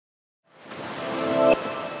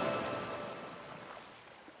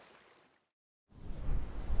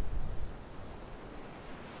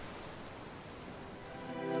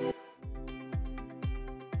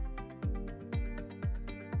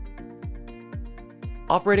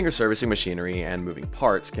Operating or servicing machinery and moving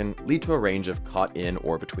parts can lead to a range of caught in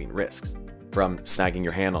or between risks, from snagging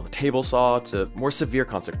your hand on a table saw to more severe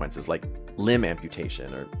consequences like limb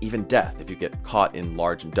amputation or even death if you get caught in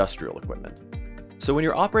large industrial equipment. So when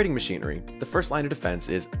you're operating machinery, the first line of defense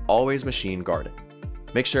is always machine guarding.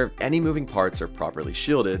 Make sure any moving parts are properly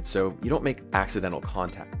shielded so you don't make accidental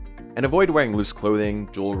contact. And avoid wearing loose clothing,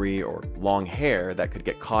 jewelry, or long hair that could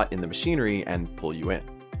get caught in the machinery and pull you in.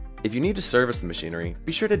 If you need to service the machinery,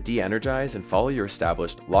 be sure to de-energize and follow your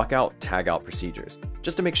established lockout, tagout procedures,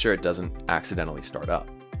 just to make sure it doesn't accidentally start up.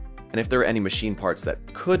 And if there are any machine parts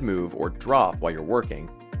that could move or drop while you're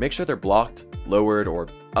working, make sure they're blocked, lowered, or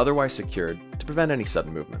otherwise secured to prevent any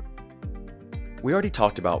sudden movement. We already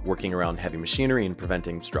talked about working around heavy machinery and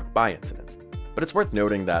preventing struck-by incidents, but it's worth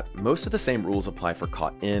noting that most of the same rules apply for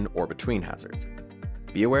caught in or between hazards.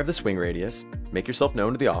 Be aware of the swing radius, make yourself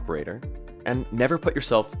known to the operator, and never put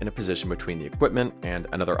yourself in a position between the equipment and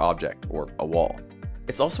another object or a wall.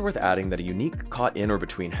 It's also worth adding that a unique caught in or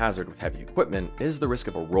between hazard with heavy equipment is the risk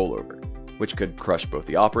of a rollover, which could crush both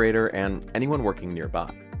the operator and anyone working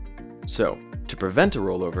nearby. So, to prevent a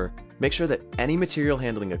rollover, make sure that any material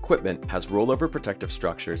handling equipment has rollover protective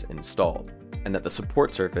structures installed, and that the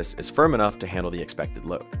support surface is firm enough to handle the expected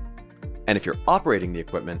load. And if you're operating the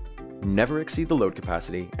equipment, never exceed the load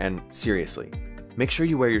capacity, and seriously, make sure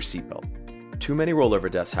you wear your seatbelt. Too many rollover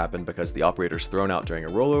deaths happen because the operator's thrown out during a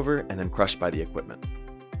rollover and then crushed by the equipment.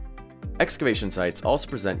 Excavation sites also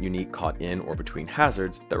present unique caught in or between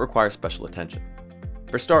hazards that require special attention.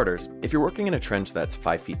 For starters, if you're working in a trench that's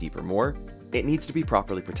 5 feet deep or more, it needs to be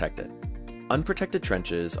properly protected. Unprotected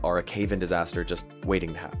trenches are a cave-in disaster just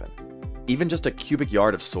waiting to happen. Even just a cubic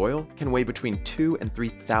yard of soil can weigh between 2,000 and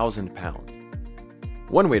 3,000 pounds.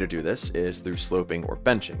 One way to do this is through sloping or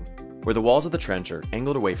benching, where the walls of the trench are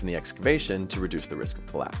angled away from the excavation to reduce the risk of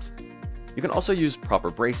collapse. You can also use proper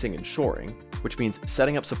bracing and shoring, which means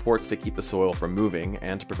setting up supports to keep the soil from moving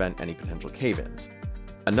and to prevent any potential cave-ins.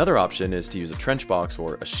 Another option is to use a trench box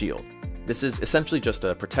or a shield. This is essentially just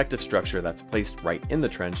a protective structure that's placed right in the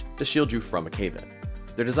trench to shield you from a cave-in.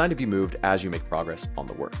 They're designed to be moved as you make progress on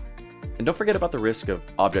the work. And don't forget about the risk of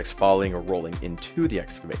objects falling or rolling into the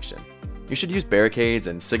excavation. You should use barricades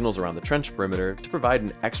and signals around the trench perimeter to provide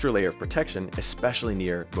an extra layer of protection, especially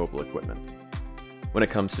near mobile equipment. When it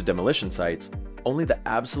comes to demolition sites, only the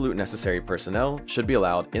absolute necessary personnel should be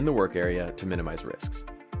allowed in the work area to minimize risks.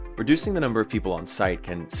 Reducing the number of people on site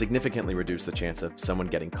can significantly reduce the chance of someone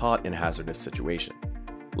getting caught in a hazardous situation.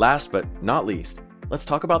 Last but not least, let's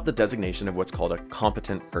talk about the designation of what's called a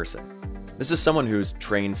competent person. This is someone who's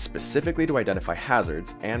trained specifically to identify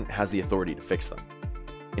hazards and has the authority to fix them.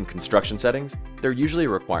 In construction settings, they're usually a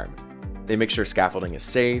requirement. They make sure scaffolding is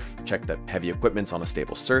safe, check that heavy equipment's on a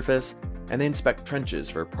stable surface, and they inspect trenches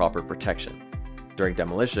for proper protection. During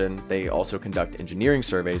demolition, they also conduct engineering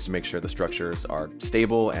surveys to make sure the structures are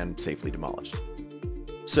stable and safely demolished.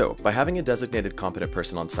 So, by having a designated competent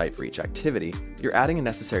person on site for each activity, you're adding a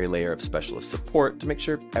necessary layer of specialist support to make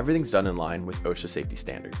sure everything's done in line with OSHA safety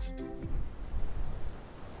standards.